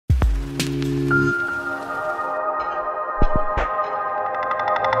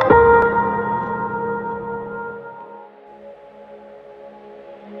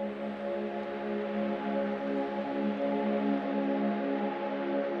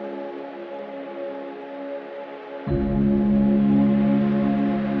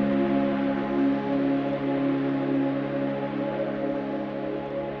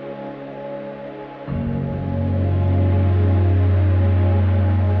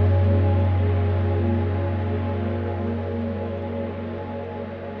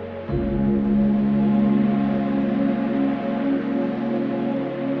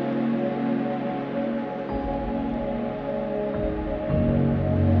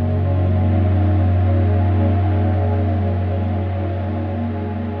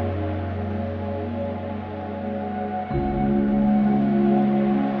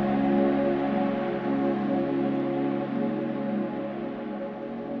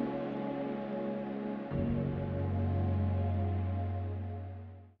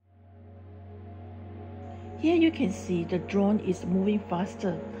Here you can see the drone is moving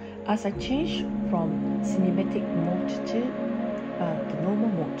faster as I change from cinematic mode to the normal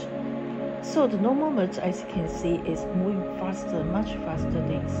mode. So the normal mode, as you can see, is moving faster, much faster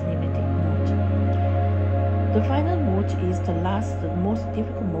than cinematic mode. The final mode is the most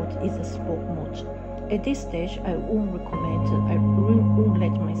difficult mode is the sport mode. At this stage, I won't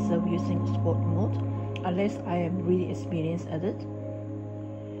let myself using sport mode unless I am really experienced at it.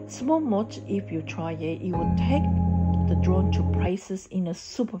 Sport mode, if you try it, it will take the drone to places in a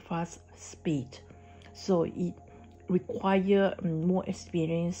super fast speed. So it requires more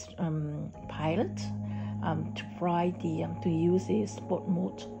experienced pilot to fly to use the sport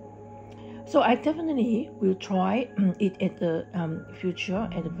mode. So I definitely will try it at the future,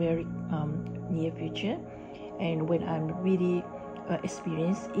 at the very near future, and when I'm really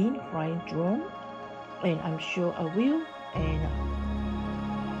experienced in flying drone, and I'm sure I will, and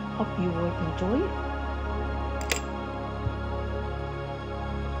hope you will enjoy it.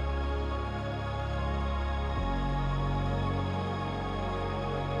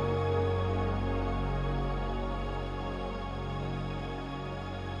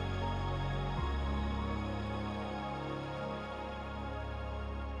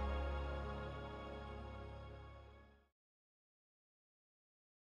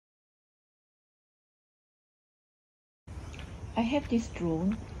 I have this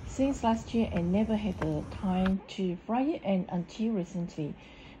drone since last year and never had the time to fly it, and until recently.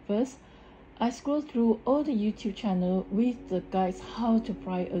 First, I scrolled through all the YouTube channels with the guides how to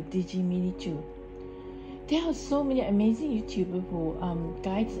fly a Digi Mini 2. There are so many amazing YouTubers who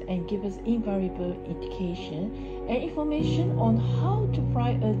guides and give us invaluable education and information on how to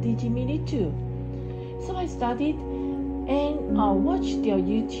fly a Digi Mini 2. So I studied and watched their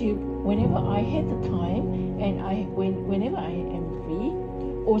YouTube whenever I had the time, and whenever I am free,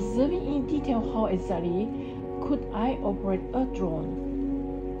 observing in detail how exactly could I operate a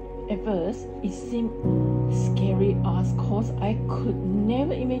drone. At first, it seemed scary as cause I could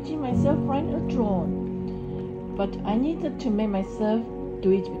never imagine myself flying a drone. But I needed to make myself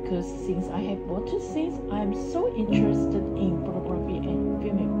do it because since I have water since I am so interested in photography and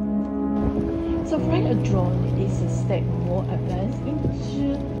filming. So flying a drone is a step more advanced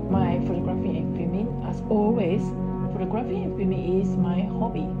into my photography and filming. As always, photography and filming is my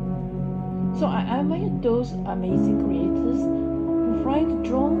hobby. So I admire those amazing creators who fly the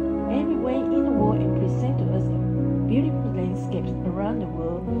drone everywhere in the world and present to us beautiful landscapes around the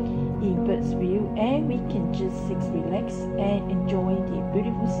world in bird's view, and we can just sit, relax and enjoy the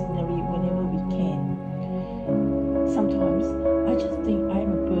beautiful scenery whenever we can. Sometimes I just think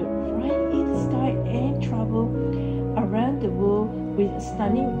I'm a bird flying in the sky and travel around the world with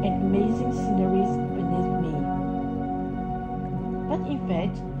stunning and amazing sceneries beneath me. But in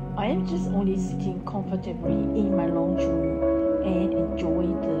fact, I am just only sitting comfortably in my lounge room and enjoy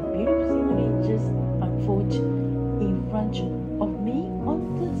the beautiful scenery just unfold in front of me on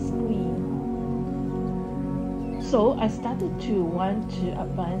the screen. So I started to want to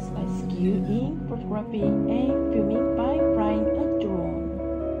advance my skill in photography and filming by flying a drone.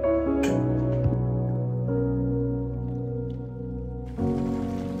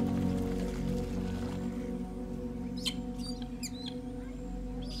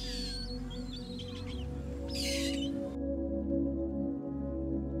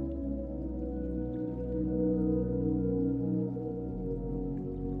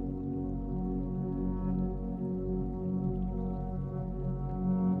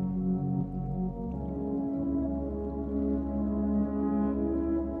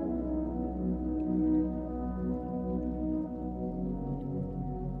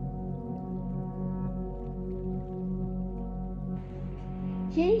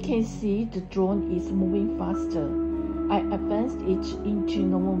 Here you can see the drone is moving faster. I advanced it into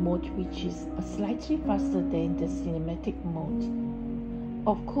normal mode, which is slightly faster than the cinematic mode.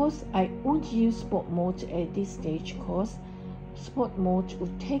 Of course, I won't use sport mode at this stage because sport mode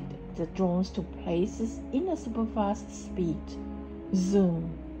would take the drones to places in a super fast speed.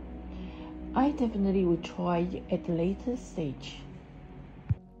 Zoom. I definitely will try at a later stage.